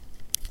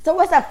So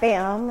what's up,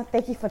 fam?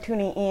 Thank you for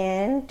tuning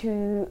in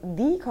to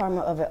the Karma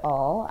of It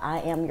All.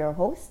 I am your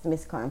host,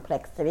 Miss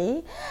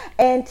Complexity,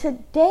 and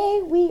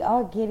today we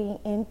are getting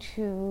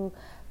into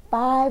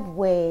 5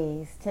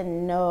 ways to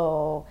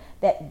know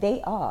that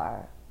they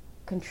are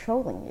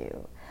controlling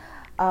you.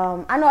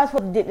 I know I was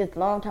supposed to do this a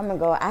long time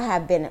ago. I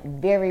have been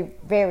very,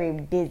 very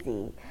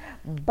busy.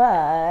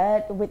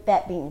 But with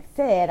that being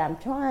said, I'm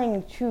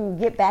trying to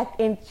get back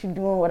into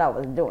doing what I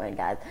was doing,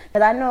 guys.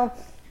 Because I know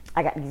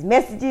I got these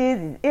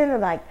messages,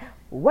 and like,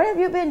 what have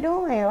you been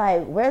doing?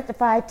 Like, where's the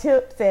 5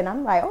 tips? And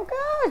I'm like, oh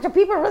gosh, the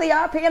people really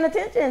are paying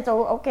attention.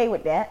 So, okay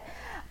with that.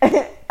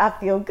 I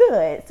feel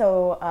good.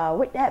 So,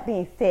 with that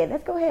being said,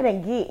 let's go ahead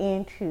and get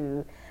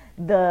into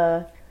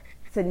the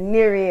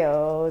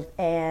scenarios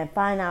and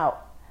find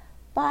out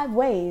 5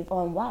 ways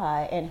on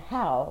why and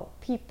how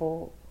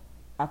people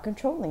are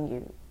controlling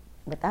you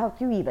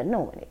without you even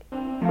knowing it.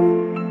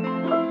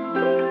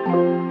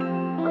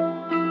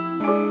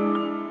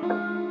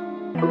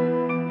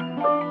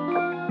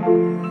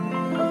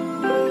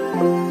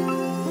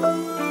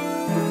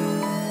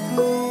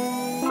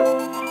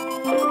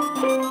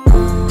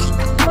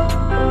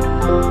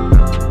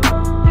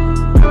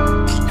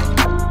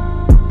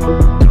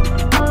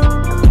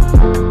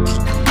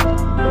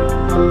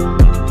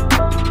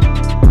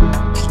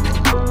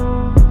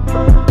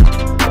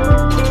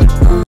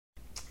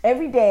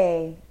 Every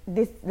day,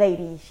 this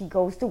lady, she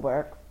goes to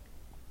work,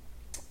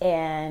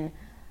 and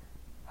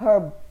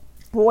her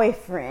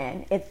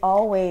boyfriend is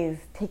always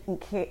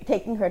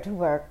taking her to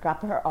work,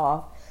 dropping her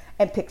off,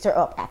 and picks her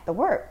up after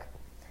work.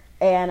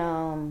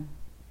 And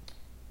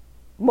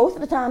most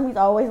of the time, he's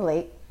always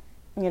late.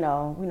 You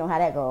know how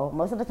that goes.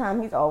 Most of the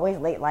time, he's always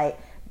late. Like,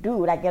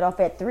 dude, I get off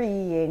at 3,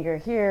 and you're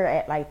here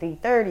at like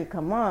 3:30.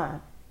 Come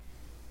on.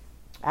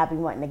 I've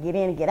been wanting to get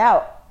in and get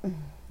out.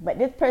 But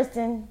this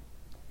person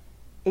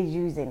is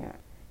using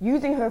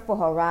her for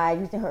her ride,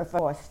 using her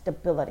for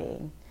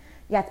stability.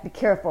 You have to be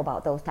careful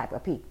about those type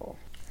of people.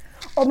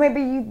 Or maybe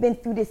you've been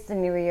through this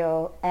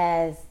scenario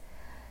as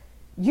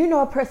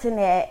a person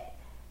that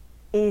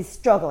is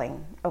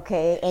struggling,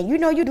 okay? And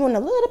you're doing a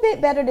little bit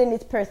better than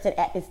this person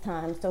at this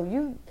time. So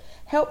you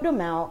help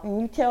them out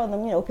and you tell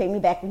them, pay me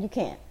back when you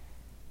can.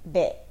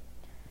 Bet.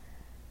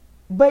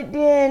 But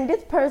then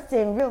this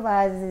person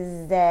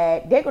realizes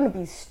that they're going to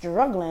be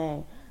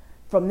struggling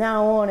from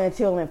now on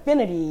until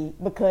infinity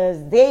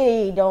because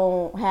they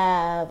don't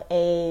have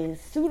a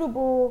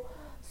suitable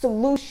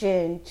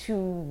solution to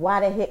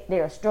why the heck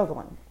they're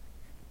struggling.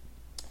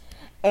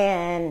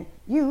 And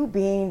you,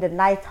 being the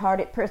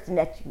nice-hearted person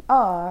that you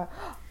are,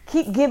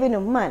 keep giving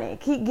them money,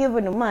 keep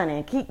giving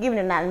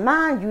them. Now,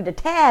 mind you, the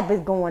tab is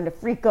going to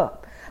freak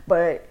up.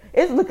 But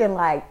it's looking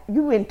like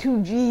you in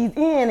 2 G's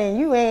in and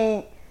you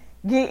ain't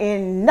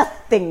getting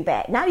nothing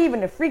back. Not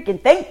even a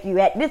freaking thank you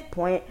at this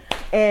point.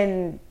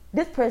 And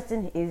this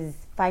person is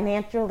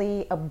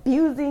financially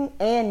abusing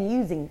and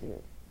using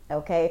you,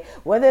 okay?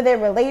 Whether they're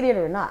related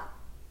or not.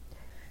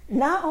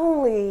 Not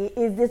only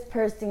is this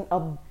person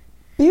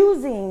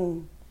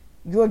abusing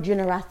your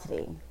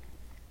generosity,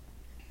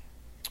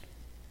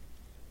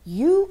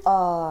 you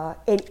are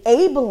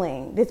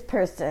enabling this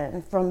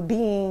person from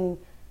being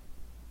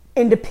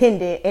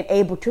independent and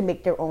able to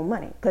make their own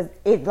money. Because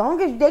as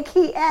long as they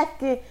keep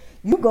asking,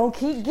 you're going to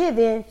keep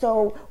giving,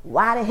 so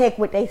why the heck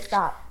would they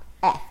stop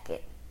asking?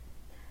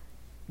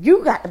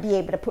 You got to be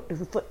able to put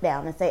the foot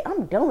down and say,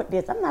 I'm done with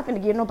this. I'm not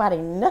going to give nobody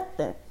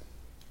nothing.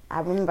 I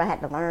remember I had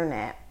to learn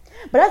that.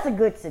 But that's a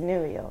good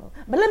scenario.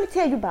 But let me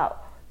tell you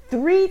about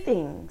 3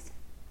 things.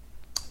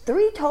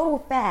 3 total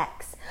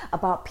facts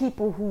about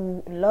people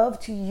who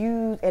love to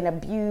use and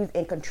abuse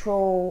and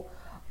control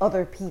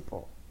other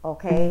people.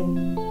 Okay?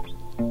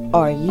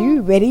 Are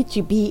you ready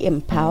to be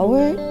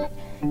empowered?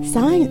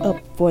 Sign up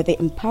for the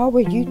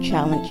Empower You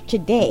Challenge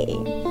today.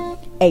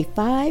 A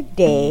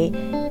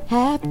 5-day,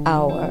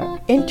 half-hour,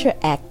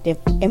 interactive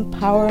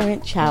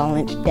empowerment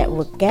challenge that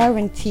will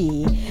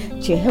guarantee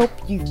to help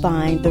you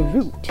find the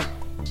root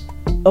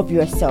of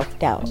your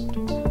self-doubt,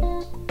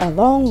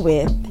 along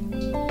with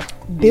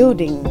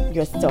building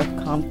your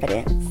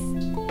self-confidence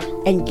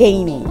and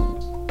gaining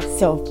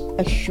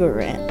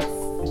self-assurance.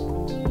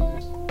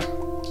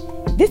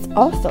 This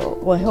also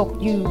will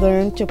help you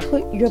learn to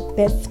put your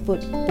best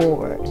foot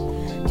forward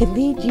to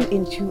lead you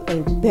into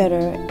a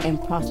better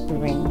and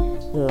prospering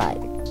life.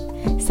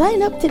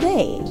 Sign up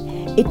today.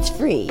 It's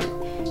free.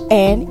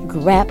 And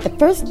grab the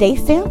first day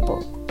sample.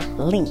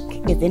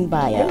 Link is in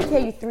bio. Let me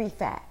tell you 3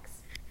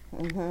 facts.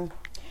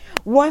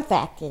 One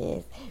fact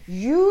is,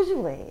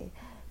 usually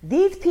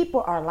these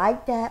people are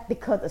like that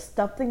because of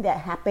something that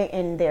happened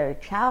in their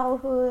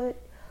childhood,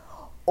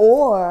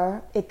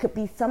 or it could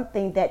be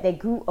something that they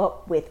grew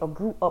up with or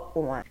grew up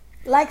on.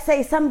 Like,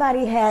 say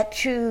somebody had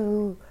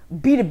to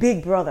be the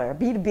big brother,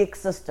 be the big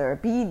sister,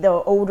 be the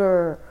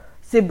older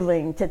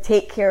sibling to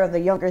take care of the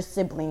younger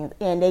siblings,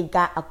 and they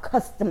got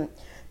accustomed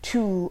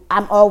to,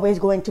 I'm always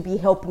going to be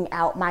helping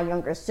out my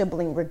younger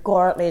sibling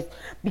regardless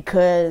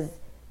because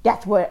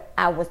that's what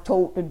I was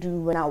told to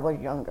do when I was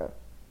younger.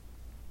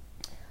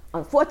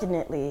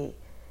 Unfortunately,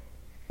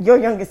 your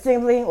younger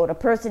sibling or the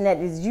person that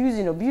is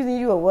using, abusing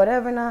you or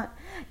whatever not,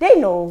 they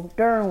know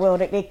darn well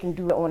that they can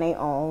do it on their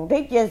own.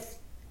 They just,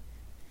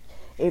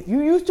 if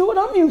you used to it,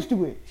 I'm used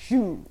to it.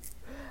 Shoot.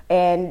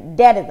 And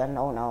that is a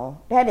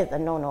no-no. That is a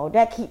no-no.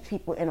 That keeps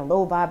people in a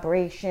low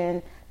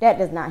vibration. That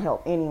does not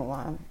help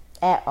anyone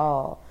at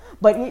all.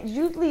 But it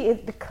usually is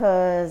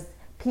because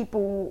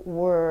people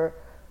were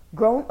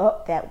grown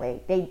up that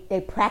way.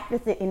 They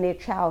practice it in their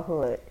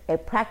childhood. They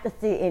practice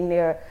it in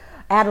their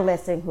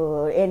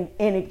adolescenthood. And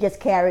it gets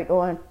carried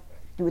on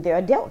through their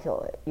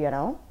adulthood, you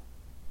know.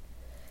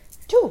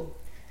 2,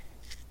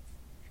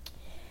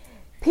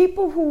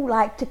 people who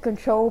like to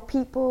control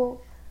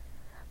people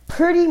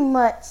pretty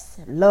much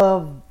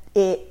love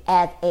it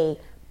as a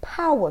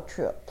power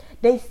trip.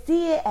 They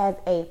see it as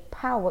a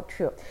power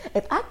trip.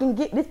 If I can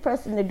get this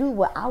person to do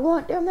what I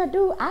want them to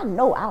do, I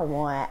know I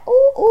want.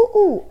 Ooh, ooh,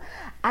 ooh.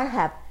 I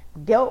have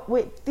dealt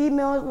with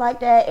females like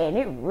that, and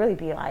it really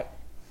be like,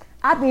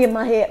 I be in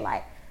my head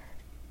like,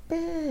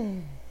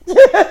 bitch.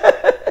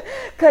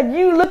 Because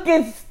you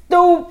looking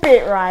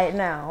stupid right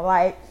now.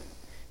 Like,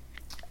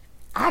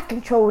 I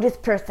control this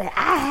person.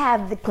 I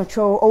have the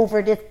control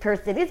over this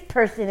person. This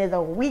person is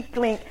a weak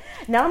link.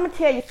 Now, I'm going to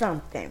tell you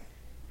something.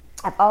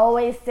 I've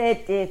always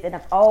said this, and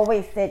I've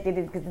always said this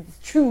because it's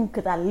true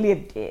because I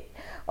lived it.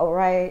 All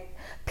right?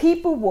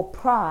 People will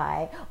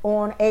pry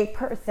on a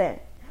person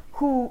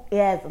who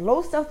has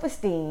low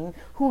self-esteem,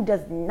 who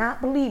does not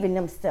believe in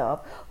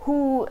themselves,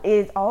 who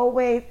is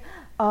always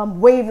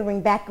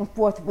wavering back and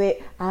forth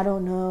with, I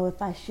don't know if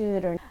I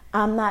should, or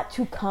I'm not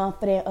too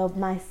confident of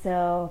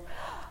myself.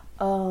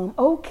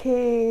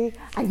 Okay,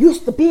 I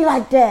used to be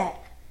like that.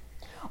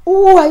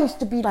 Oh, I used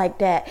to be like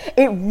that.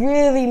 It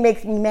really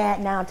makes me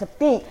mad now to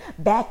think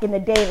back in the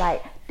day,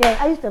 like, dang,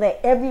 I used to let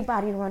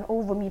everybody run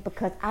over me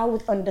because I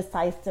was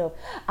undecisive.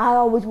 I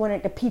always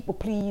wanted to people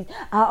please.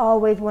 I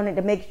always wanted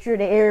to make sure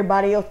that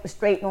everybody else was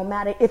straight, no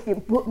matter if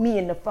it put me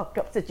in the fucked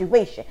up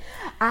situation.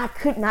 I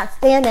could not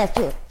stand that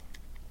shit.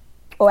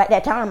 Or at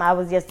that time, I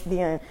was just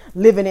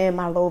living in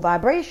my low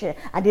vibration.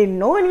 I didn't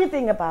know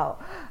anything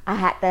about. I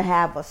had to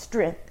have a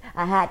strength.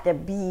 I had to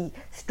be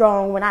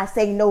strong. When I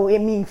say no, it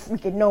means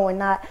freaking no, and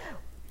not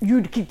you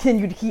to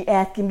continue to keep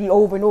asking me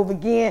over and over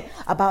again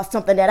about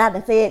something that I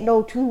done said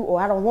no to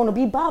or I don't want to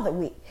be bothered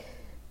with.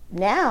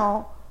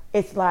 Now,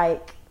 it's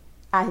like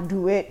I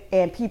do it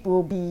and people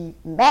will be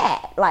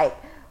mad. Like,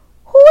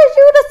 who is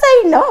you to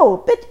say no?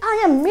 Bitch,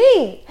 I am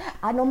me.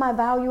 I know my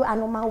value. I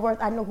know my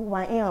worth. I know who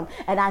I am.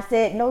 And I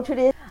said no to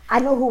this. I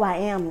know who I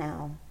am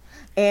now.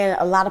 And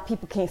a lot of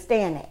people can't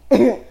stand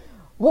it.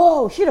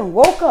 Whoa, she done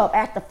woke up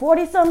after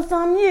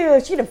 40-some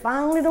years. She done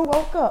finally done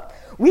woke up.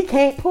 We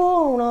can't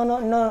pull on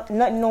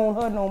nothing on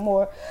her no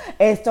more.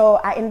 And so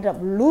I ended up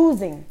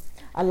losing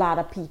a lot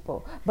of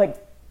people.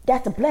 But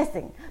that's a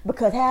blessing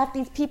because half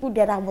these people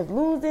that I was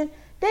losing,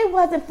 they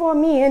wasn't for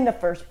me in the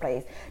first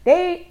place.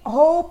 Their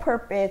whole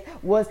purpose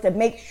was to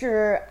make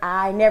sure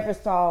I never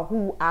saw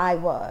who I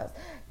was.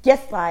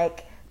 Just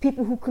like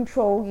people who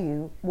control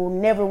you will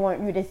never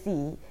want you to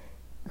see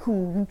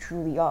who you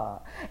truly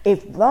are.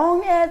 As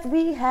long as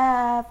we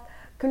have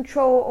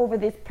control over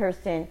this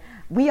person,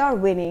 we are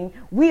winning.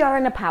 We are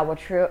in a power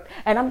trip,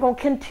 and I'm going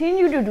to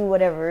continue to do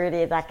whatever it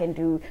is I can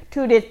do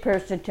to this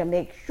person to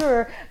make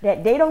sure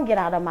that they don't get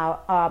out of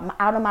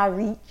my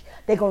reach.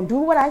 They're going to do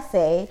what I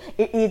say.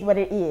 It is what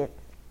it is.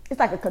 It's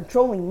like a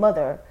controlling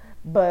mother,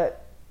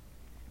 but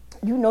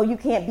you know you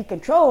can't be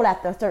controlled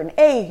after a certain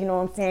age. You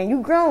know what I'm saying?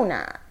 You grown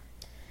now.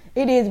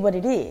 It is what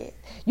it is.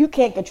 You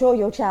can't control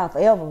your child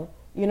forever.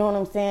 You know what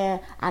I'm saying?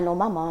 I know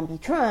my mom be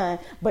trying,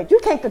 but you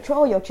can't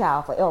control your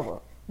child forever.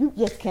 You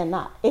just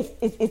cannot.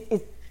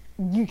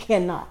 You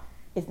cannot.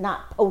 It's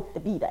not supposed to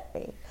be that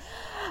way.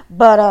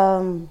 But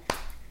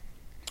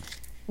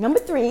number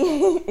 3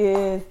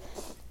 is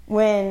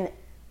when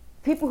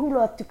people who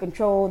love to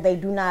control, they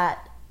do not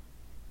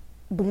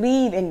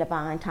believe in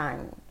divine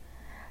timing.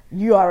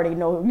 You already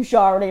know. You should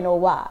already know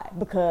why.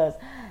 Because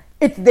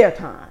it's their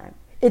time.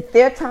 It's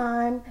their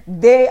time.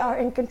 They are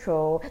in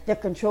control. They're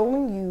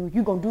controlling you.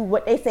 You're going to do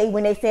what they say,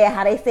 when they say it,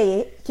 how they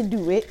say it, to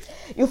do it.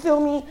 You feel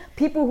me?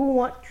 People who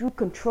want to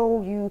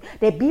control you,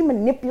 they be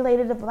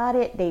manipulated about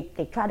it.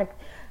 They try to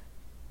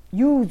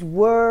use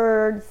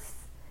words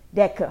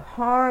that could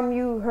harm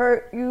you,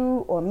 hurt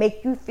you, or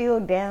make you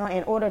feel down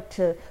in order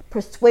to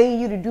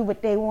persuade you to do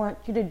what they want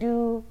you to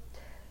do.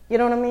 You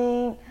know what I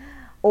mean?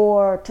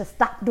 Or to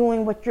stop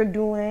doing what you're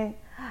doing.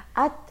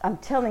 I'm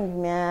telling you,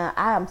 man,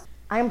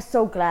 I am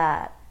so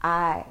glad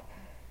I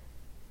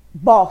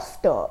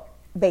bossed up,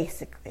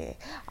 basically.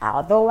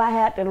 Although I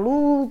had to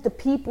lose the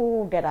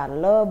people that I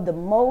love the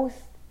most,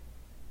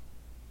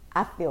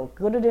 I feel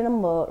gooder than a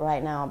mug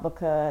right now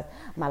because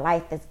my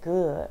life is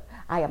good.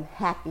 I am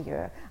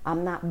happier.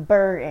 I'm not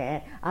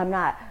burdened. I'm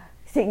not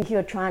sitting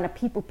here trying to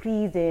people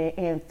please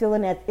and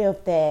feeling as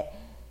if that,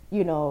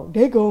 you know,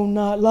 they gonna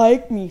not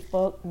like me,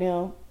 fuck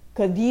them.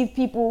 Because these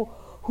people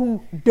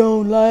who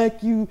don't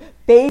like you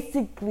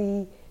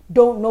basically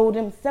don't know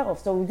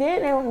themselves. So they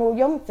don't know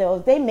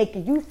themselves. They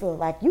making you feel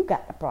like you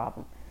got the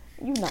problem.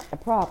 You not the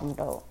problem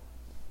though.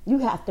 You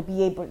have to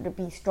be able to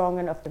be strong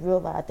enough to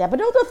realize that. But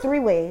those are 3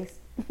 ways.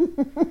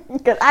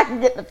 Because I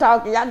can get to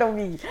talking, y'all know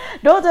me.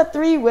 Those are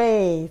 3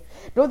 ways.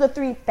 Those are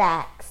 3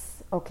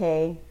 facts,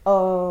 okay,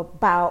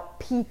 about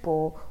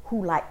people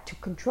who like to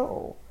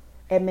control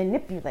and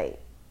manipulate,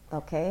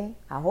 okay?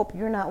 I hope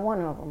you're not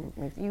one of them.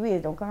 If you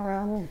is, don't come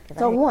around me.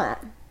 So 1,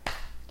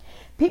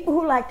 people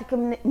who like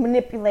to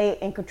manipulate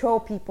and control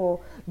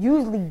people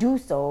usually do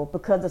so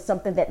because of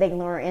something that they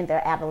learn in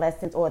their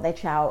adolescence or their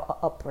child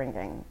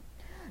upbringing.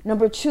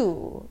 Number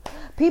 2,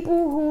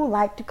 people who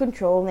like to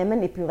control and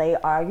manipulate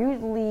are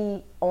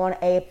usually on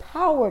a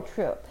power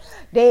trip.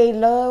 They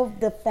love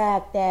the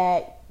fact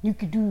that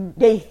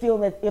they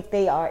feel as if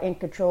they are in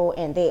control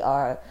and they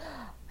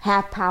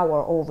have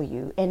power over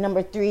you. And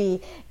number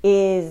 3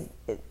 is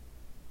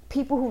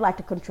people who like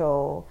to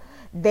control,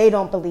 they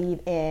don't believe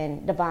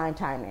in divine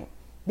timing.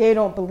 They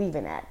don't believe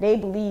in that. They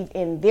believe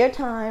in their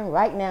time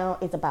right now.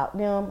 It's about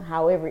them.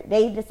 However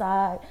they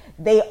decide,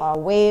 they are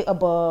way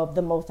above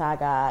the Most High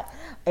God.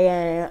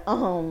 And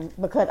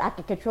because I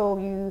can control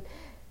you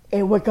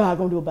and what God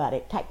gonna do about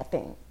it type of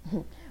thing.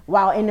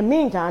 While in the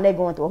meantime, they're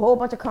going through a whole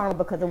bunch of karma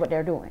because of what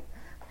they're doing.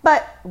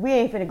 But we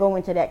ain't finna go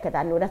into that because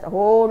I know that's a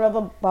whole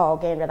other ball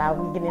game that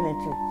I'll be getting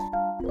into.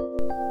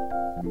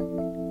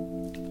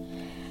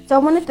 So I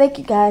want to thank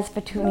you guys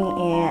for tuning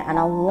in, and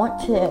I want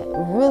to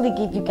really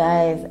give you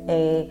guys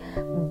a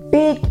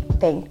big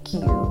thank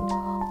you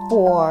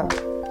for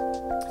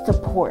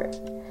support.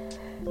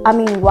 I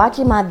mean,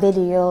 watching my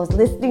videos,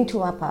 listening to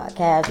my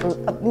podcast,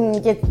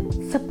 just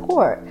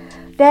support.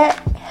 That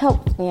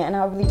helps me, and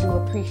I really do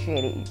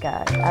appreciate it, you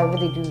guys. I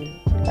really do.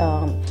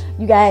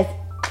 You guys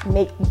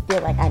make me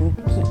feel like I need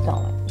to keep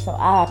going, so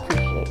I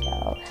appreciate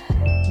y'all.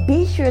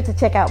 Be sure to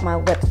check out my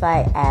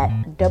website at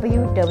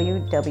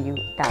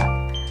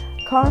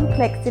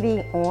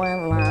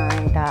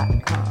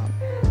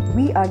www.ComplexityOnline.com.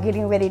 We are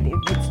getting ready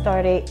to get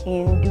started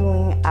in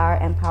doing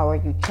our Empower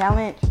You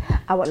Challenge.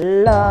 I would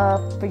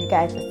love for you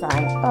guys to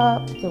sign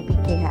up so we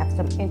can have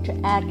some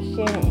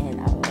interaction and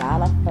a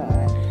lot of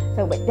fun.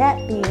 So with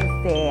that being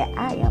said,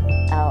 I am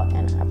out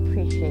and I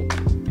appreciate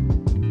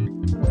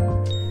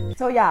you.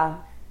 So y'all,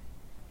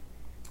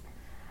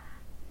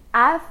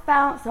 I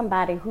found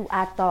somebody who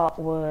I thought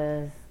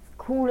was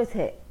cool as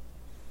heck.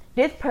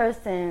 This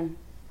person,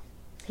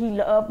 he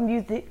loved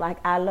music like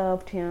I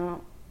loved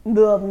him.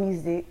 Loved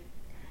music.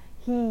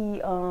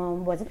 He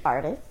was an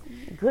artist,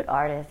 good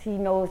artist. He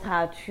knows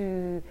how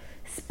to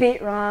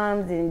spit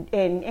rhymes and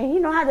he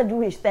knows how to do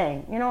his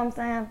thing. You know what I'm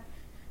saying?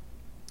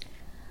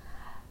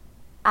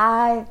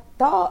 I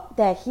thought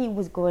that he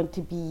was going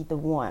to be the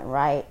one,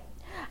 right?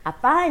 I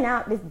find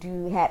out this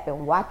dude had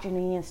been watching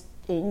me and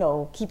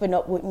keeping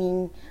up with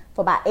me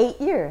for about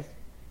 8 years.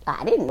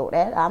 I didn't know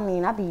that. I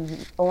mean, I be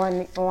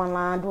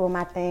online doing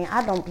my thing.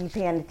 I don't be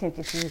paying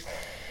attention to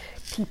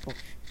people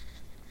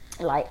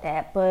like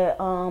that. But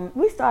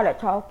we started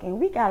talking.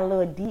 We got a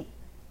little deep.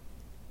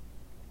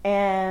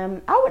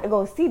 And I went to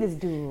go see this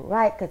dude,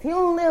 right? Because he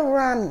don't live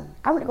around me.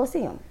 I went to go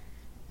see him.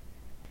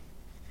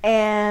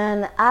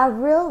 And I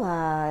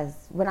realized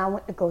when I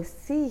went to go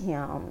see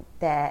him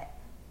that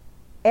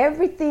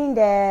everything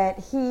that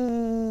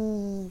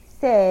he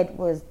said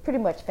was pretty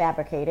much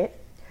fabricated.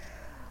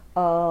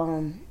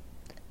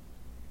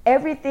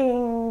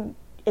 Everything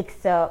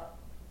except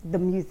the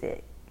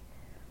music.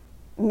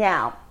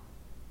 Now,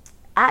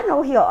 I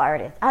know he an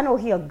artist. I know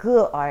he a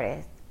good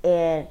artist.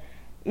 And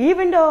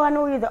even though I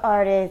know he's an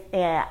artist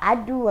and I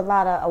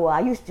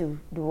used to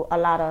do a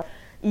lot of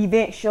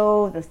event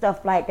shows and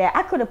stuff like that,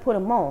 I could have put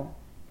him on.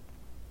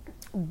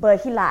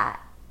 But he lied.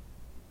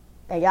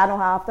 And y'all know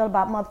how I feel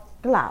about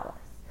motherfucking liars.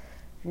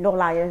 No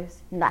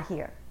liars, not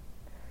here.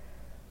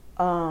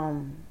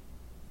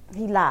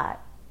 He lied.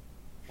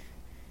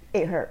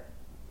 It hurt.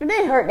 It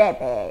didn't hurt that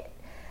bad.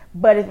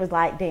 But it was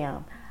like,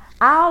 damn.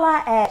 All I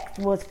asked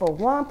was for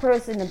one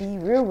person to be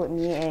real with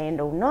me, and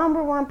the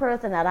number one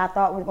person that I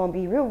thought was going to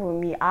be real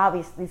with me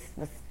obviously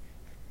was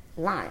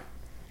lying.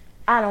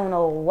 I don't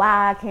know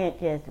why I can't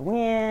just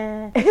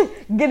win.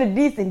 Get a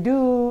decent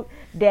dude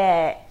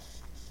that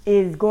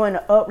is going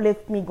to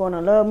uplift me, going to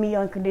love me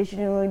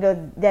unconditionally,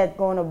 that's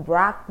going to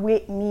rock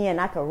with me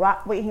and I can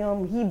rock with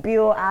him. He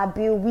build, I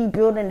build, we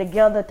building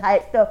together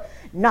type stuff.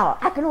 No,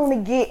 I can only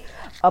get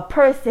a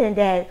person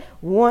that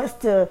wants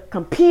to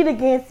compete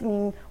against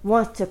me,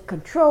 wants to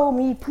control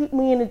me, put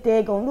me in a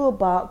daggone little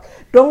box,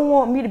 don't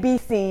want me to be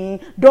seen,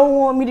 don't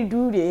want me to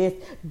do this,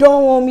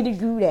 don't want me to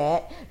do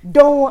that,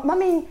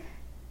 nigga,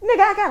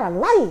 I got a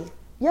life,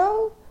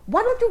 yo.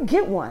 Why don't you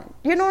get one?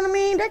 You know what I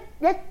mean?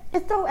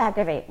 It's so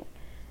aggravating.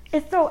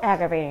 It's so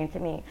aggravating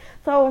to me.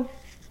 So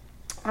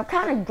I'm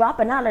kind of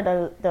dropping out of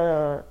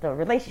the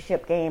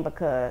relationship game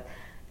because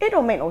it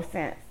don't make no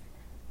sense.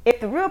 If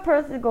the real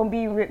person is going to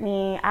be with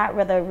me, I'd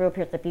rather a real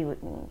person be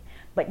with me.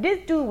 But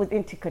this dude was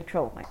into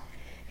controlling.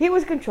 He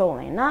was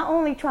controlling, not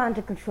only trying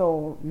to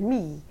control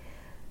me,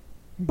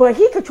 but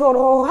he controlled the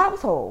whole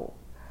household.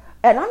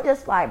 And I'm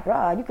just like,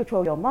 bruh, you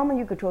control your mama,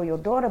 you control your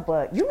daughter,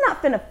 but you're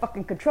not finna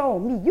fucking control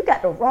me. You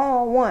got the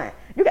wrong one.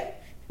 You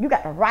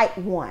got the right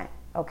one,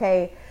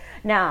 okay?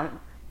 Now,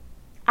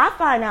 I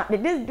find out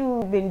that this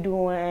dude been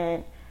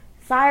doing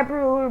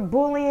cyber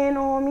bullying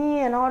on me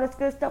and all this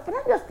good stuff. And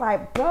I'm just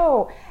like,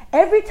 bro,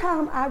 every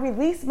time I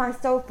release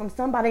myself from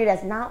somebody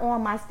that's not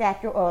on my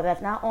stature or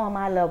that's not on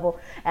my level,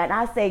 and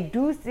I say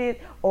deuces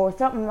or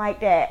something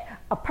like that,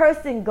 a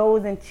person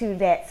goes into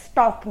that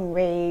stalking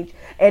rage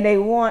and they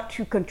want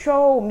to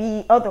control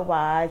me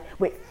otherwise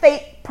with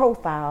fake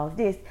profiles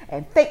this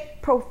and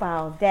fake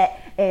profiles that,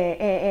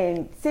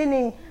 and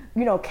sending,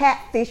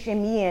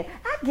 catfishing me in.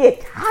 I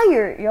get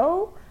tired,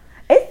 yo.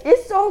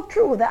 It's so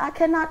true that I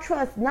cannot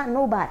trust not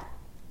nobody.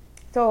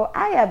 So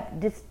I have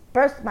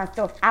dispersed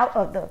myself out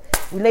of the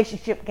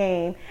relationship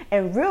game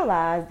and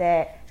realized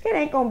that it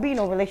ain't gonna be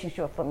no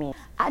relationship for me.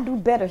 I do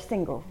better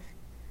single.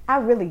 I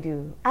really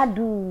do. I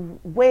do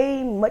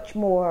way much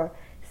more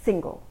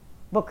single,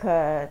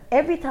 because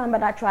every time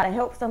that I try to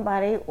help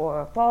somebody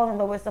or fall in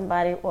love with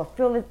somebody or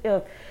feel as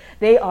if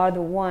they are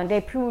the one, they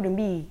prove to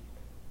me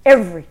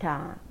every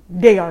time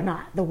they are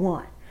not the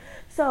one.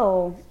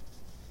 So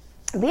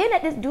being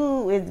that this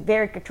dude is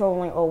very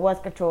controlling or was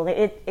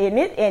controlling,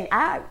 and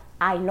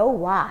I know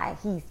why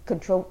he's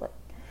controlling.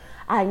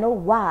 I know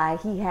why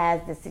he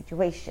has this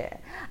situation.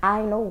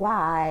 I know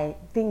why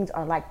things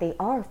are like they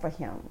are for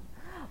him.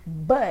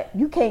 But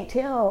you can't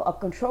tell a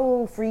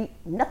control freak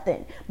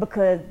nothing,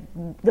 because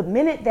the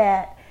minute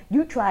that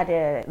you try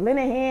to lend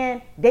a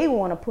hand, they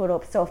want to put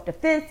up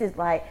self-defense. It's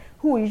like,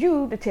 who is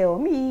you to tell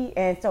me?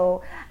 And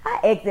so I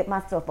exit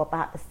myself up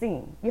out the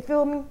scene. You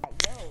feel me?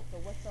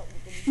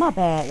 My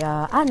bad,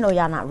 y'all. I know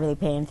y'all not really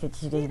paying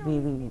attention to this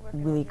really,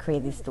 really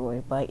crazy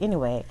story. But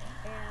anyway,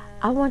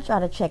 I want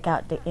y'all to check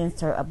out the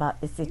insert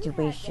about the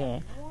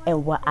situation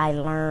and what I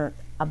learned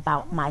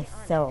about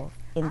myself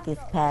in this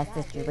past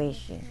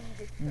situation.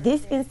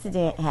 This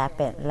incident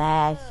happened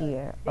last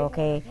year,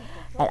 okay?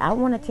 And I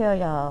want to tell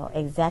y'all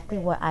exactly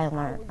what I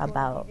learned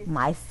about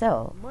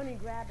myself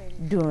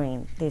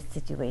during this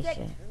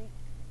situation.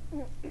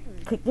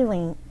 Click the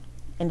link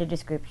in the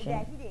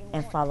description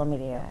and follow me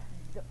there.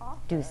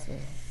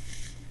 Deuces.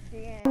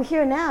 I'm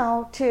here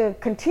now to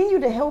continue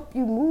to help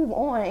you move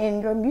on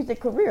in your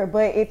music career.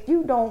 But if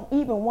you don't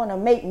even want to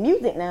make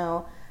music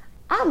now,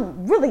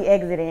 I'm really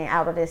exiting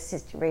out of this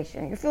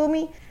situation. You feel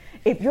me?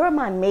 If you're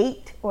my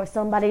mate or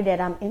somebody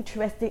that I'm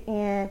interested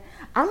in,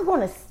 I'm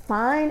going to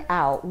find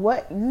out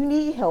what you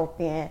need help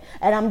in,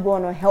 and I'm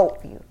going to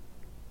help you.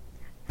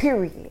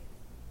 Period.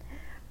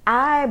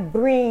 I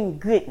bring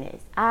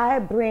goodness. I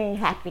bring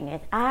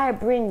happiness. I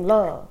bring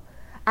love.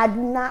 I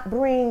do not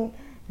bring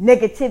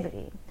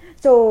negativity.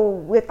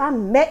 So if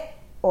I'm met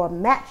or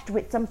matched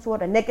with some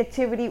sort of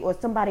negativity or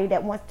somebody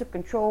that wants to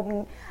control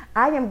me,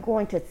 I am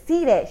going to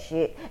see that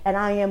shit and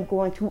I am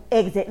going to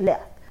exit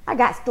left. I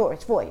got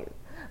stories for you.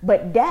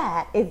 But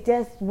that is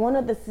just one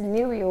of the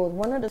scenarios,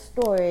 one of the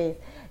stories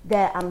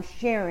that I'm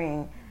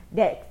sharing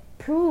that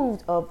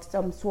proves of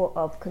some sort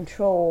of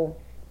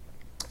control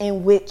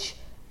in which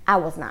I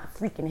was not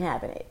freaking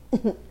having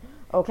it.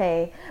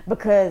 Okay?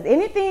 Because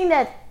anything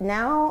that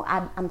now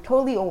I'm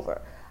totally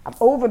over. I'm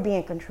over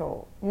being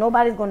controlled.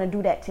 Nobody's going to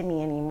do that to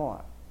me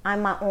anymore.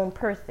 I'm my own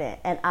person,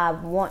 and I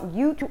want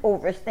you to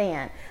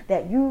understand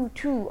that you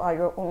too are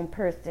your own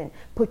person.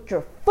 Put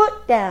your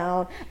foot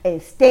down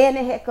and stand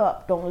the heck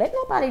up. Don't let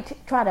nobody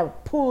try to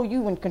pull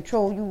you and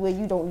control you where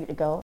you don't need to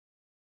go.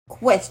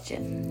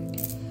 Question: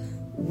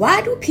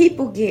 why do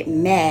people get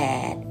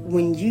mad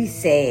when you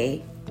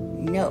say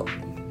no?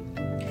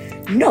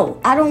 No,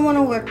 I don't want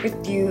to work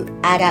with you.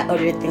 I got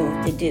other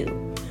things to do.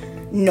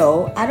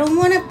 No, I don't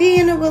want to be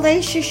in a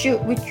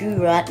relationship with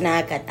you right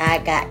now because I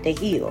got to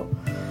heal.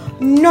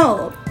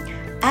 No,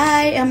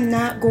 I am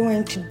not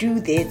going to do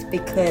this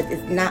because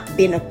it's not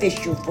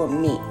beneficial for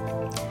me.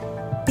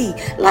 B,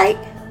 like,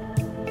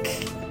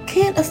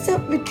 can't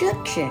accept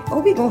rejection.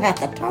 Oh, we're going to have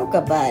to talk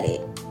about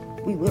it.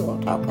 We will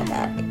talk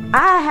about it.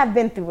 I have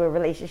been through a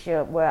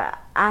relationship where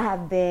I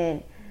have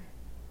been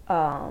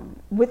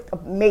with a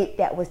mate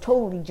that was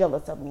totally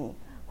jealous of me.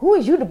 Who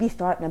is you to be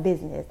starting a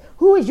business?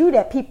 Who is you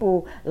that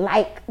people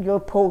like your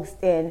post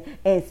and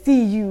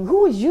see you?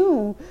 Who is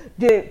you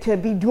to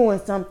be doing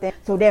something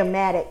so they're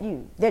mad at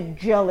you? They're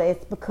jealous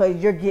because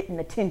you're getting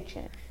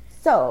attention.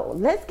 So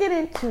let's get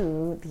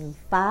into the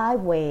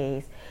 5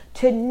 ways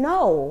to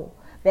know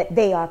that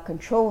they are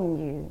controlling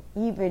you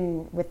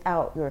even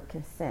without your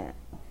consent.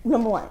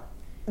 Number 1,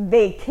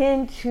 they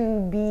tend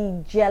to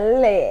be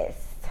jealous.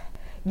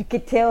 You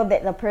could tell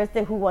that the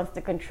person who wants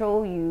to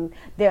control you,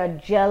 they're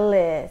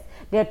jealous.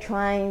 They're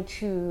trying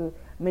to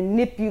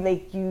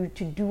manipulate you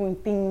to doing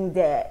things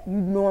that you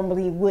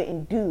normally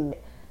wouldn't do.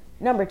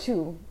 Number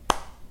 2,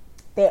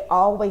 they're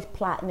always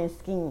plotting and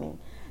scheming.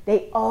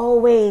 They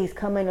always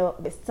coming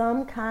up with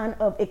some kind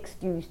of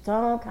excuse,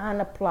 some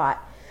kind of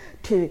plot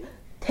to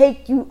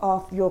take you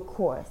off your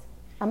course.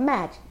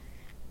 Imagine,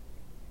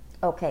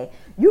 okay,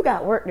 you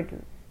got work to do.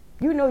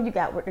 You know you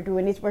got work to do,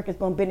 and this work is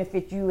going to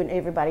benefit you and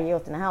everybody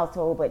else in the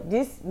household, but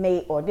this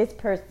mate or this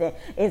person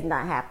is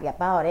not happy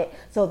about it,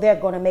 so they're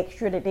going to make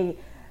sure that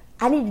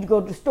I need you to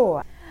go to the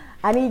store.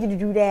 I need you to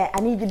do that.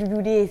 I need you to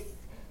do this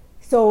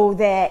so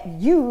that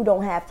you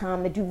don't have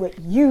time to do what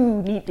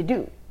you need to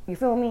do. You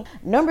feel me?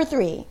 Number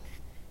 3,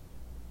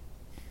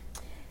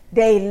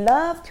 they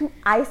love to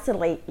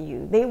isolate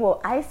you. They will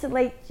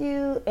isolate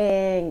you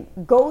and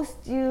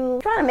ghost you,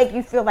 trying to make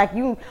you feel like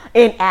you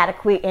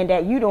inadequate and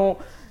that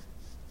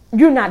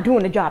you're not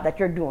doing the job that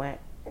you're doing.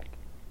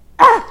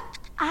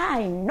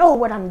 I know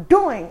what I'm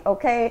doing,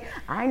 okay?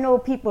 I know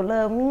people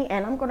love me,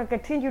 and I'm going to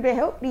continue to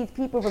help these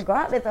people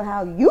regardless of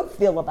how you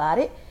feel about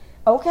it,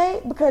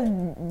 okay? Because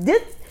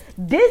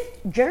this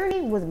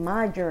journey was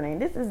my journey.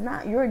 This is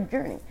not your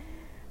journey.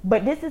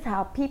 But this is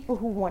how people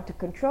who want to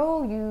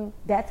control you,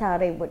 that's how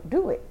they would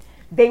do it.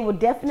 They will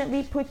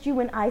definitely put you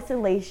in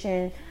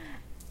isolation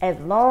as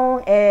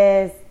long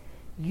as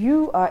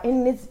you are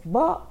in this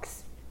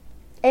box.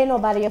 Ain't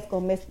nobody else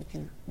gonna mess with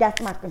you.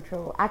 That's my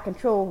control. I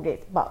control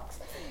this box.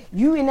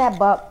 You in that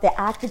box that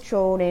I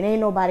control, and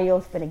ain't nobody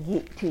else gonna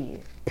get to you.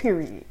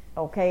 Period.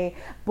 Okay?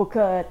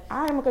 Because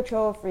I'm a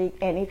control freak,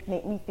 and it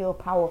make me feel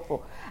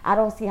powerful. I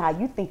don't see how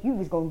you think you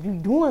was gonna be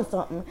doing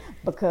something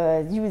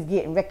because you was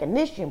getting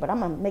recognition, but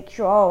I'm gonna make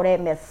sure all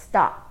that mess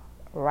stop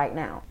right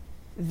now.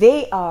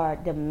 They are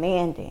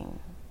demanding.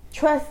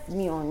 Trust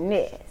me on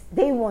this.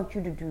 They want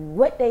you to do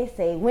what they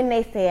say, when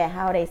they say it,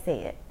 how they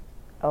say it.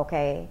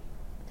 Okay?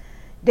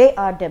 They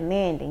are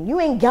demanding. You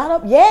ain't got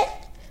up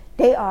yet?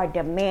 They are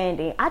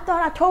demanding. I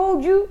thought I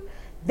told you.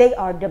 They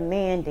are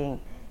demanding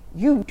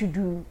you to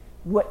do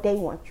what they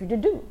want you to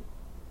do.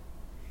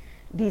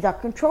 These are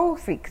control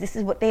freaks. This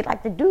is what they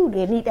like to do.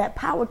 They need that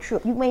power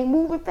trip. You ain't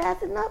moving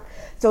fast enough.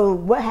 So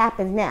what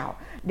happens now?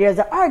 There's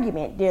an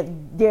argument.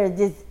 There's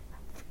this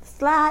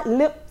slide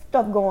lip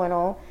stuff going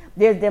on.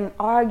 There's them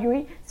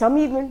arguing. Some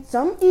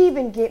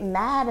even get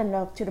mad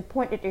enough to the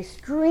point that they're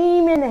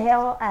screaming the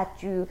hell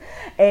at you,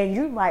 and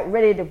you like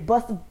ready to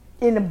bust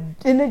in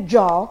the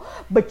jaw,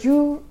 but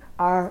you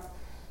are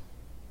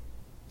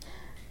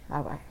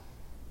all right.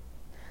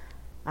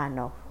 I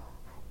know.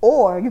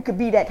 Or you could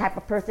be that type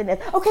of person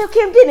that's okay,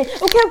 I'm getting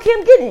it. Okay,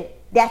 I'm getting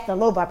it. That's a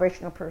low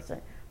vibrational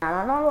person.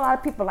 I know a lot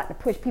of people like to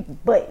push people's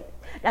buttons.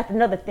 That's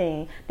another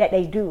thing that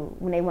they do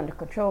when they want to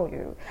control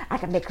you. I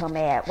can make them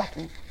mad. Watch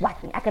me.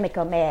 I can make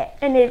them mad.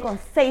 And they're going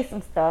to say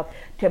some stuff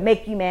to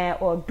make you mad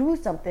or do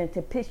something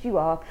to piss you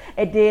off.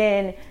 And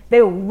then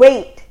they'll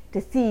wait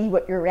to see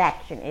what your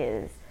reaction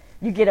is.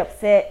 You get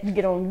upset. You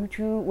get on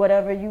YouTube,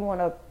 whatever. You want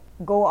to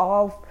go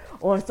off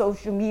on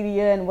social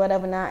media and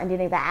whatever not. And then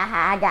they're like,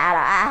 I got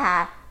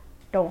her.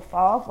 Don't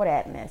fall for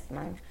that mess,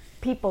 man.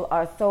 People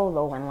are so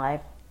low in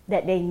life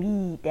that they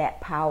need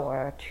that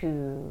power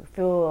to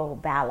feel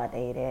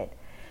validated.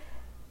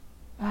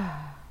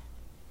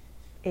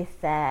 It's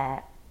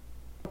sad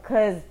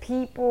because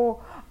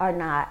people are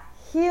not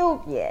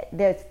healed yet.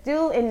 They're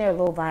still in their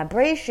low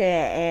vibration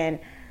and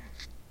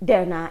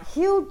they're not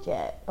healed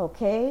yet,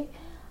 okay?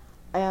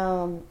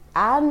 I'm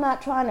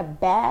not trying to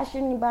bash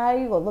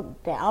anybody or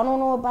look down on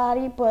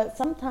nobody, but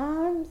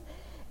sometimes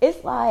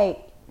it's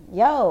like,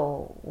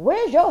 yo,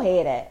 where's your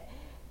head at?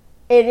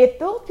 And if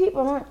those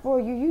people aren't for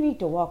you, you need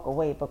to walk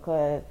away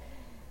because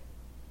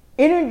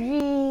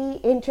energy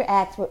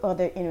interacts with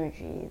other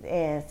energies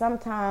and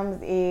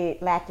sometimes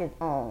it latches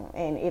on.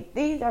 And if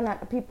these are not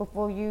the people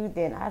for you,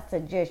 then I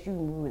suggest you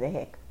move the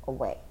heck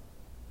away.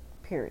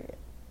 Period.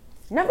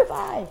 Number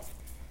 5,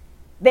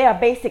 they are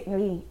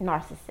basically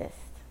narcissists.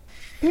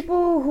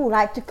 People who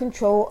like to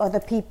control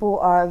other people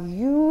are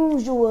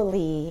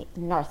usually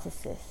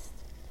narcissists.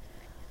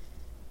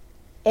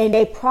 And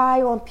they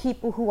pry on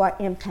people who are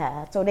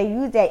empaths. So they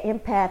use that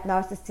empath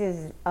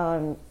narcissist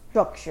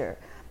structure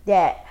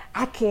that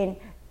I can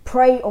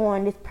prey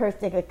on this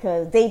person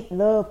because they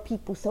love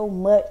people so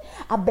much.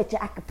 I bet you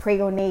I could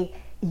prey on their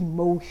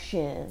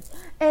emotions.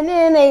 And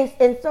then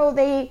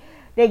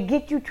they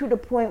get you to the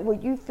point where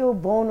you feel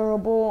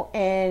vulnerable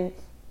and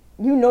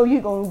you know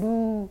you're going to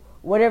do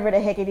whatever the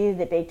heck it is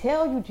that they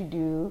tell you to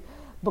do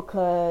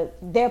because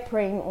they're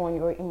preying on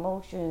your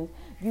emotions.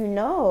 You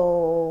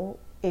know,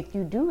 if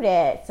you do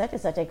that, such and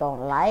such ain't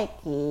gonna like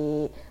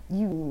it.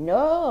 You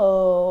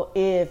know,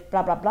 if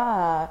blah, blah,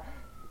 blah.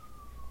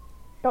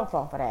 Don't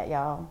fall for that,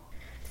 y'all.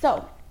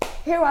 So,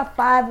 here are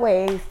 5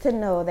 ways to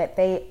know that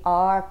they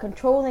are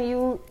controlling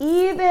you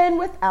even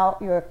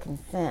without your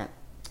consent.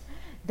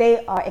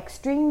 They are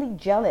extremely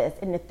jealous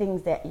in the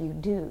things that you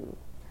do.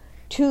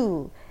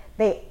 2,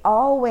 they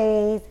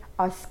always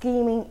are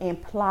scheming and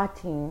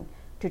plotting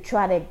to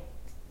try to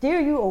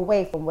steer you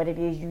away from what it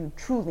is you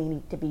truly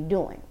need to be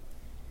doing.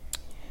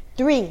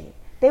 3,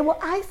 they will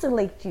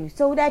isolate you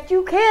so that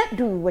you can't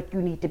do what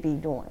you need to be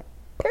doing.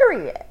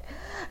 Period.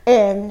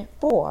 And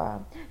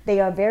 4, they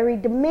are very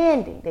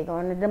demanding. They're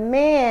going to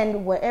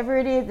demand whatever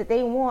it is that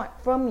they want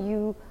from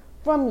you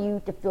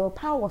to feel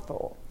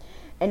powerful.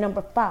 And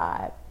number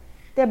 5,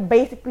 they're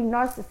basically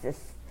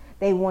narcissists.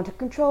 They want to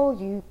control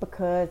you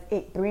because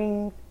it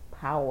brings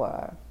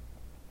power.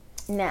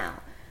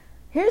 Now,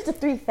 here's the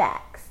 3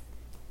 facts.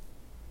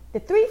 The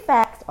 3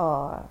 facts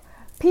are: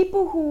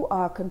 people who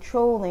are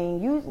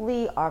controlling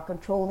usually are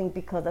controlling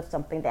because of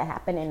something that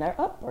happened in their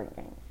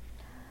upbringing.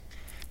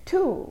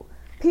 2,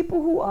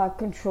 people who are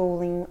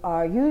controlling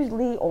are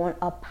usually on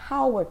a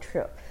power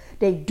trip.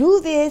 They do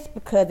this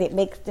because it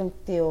makes them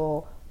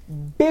feel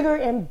bigger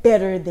and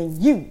better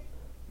than you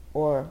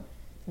or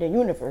the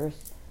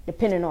universe,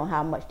 depending on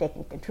how much they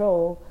can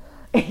control.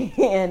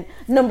 And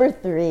number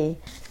 3,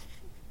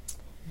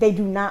 they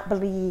do not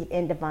believe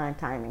in divine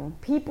timing.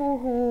 People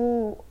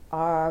who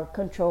are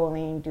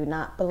controlling do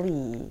not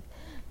believe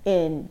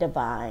in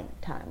divine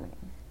timing.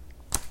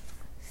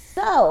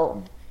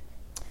 So,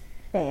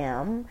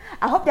 fam,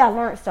 I hope y'all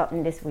learned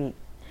something this week.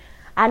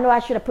 I know I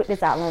should have put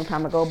this out a long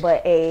time ago,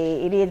 but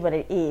it is what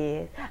it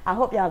is. I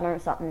hope y'all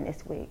learned something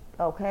this week,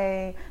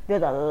 okay?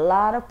 There's a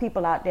lot of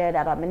people out there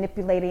that are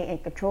manipulating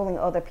and controlling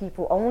other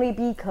people only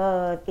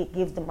because it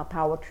gives them a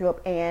power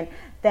trip and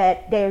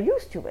that they're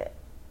used to it,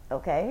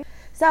 okay?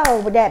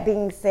 So, with that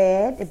being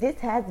said, this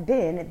has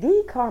been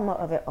the Karma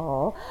of It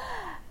All,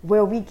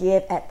 where we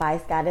give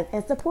advice, guidance,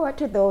 and support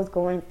to those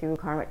going through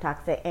karmic,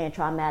 toxic, and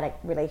traumatic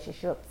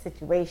relationship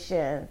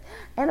situations.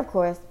 And of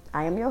course,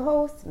 I am your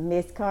host,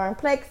 Miss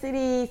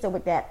Karmplexity. So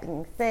with that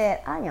being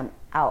said, I am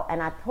out, and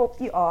I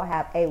hope you all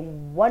have a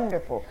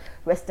wonderful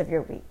rest of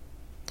your week.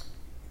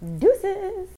 Deuces.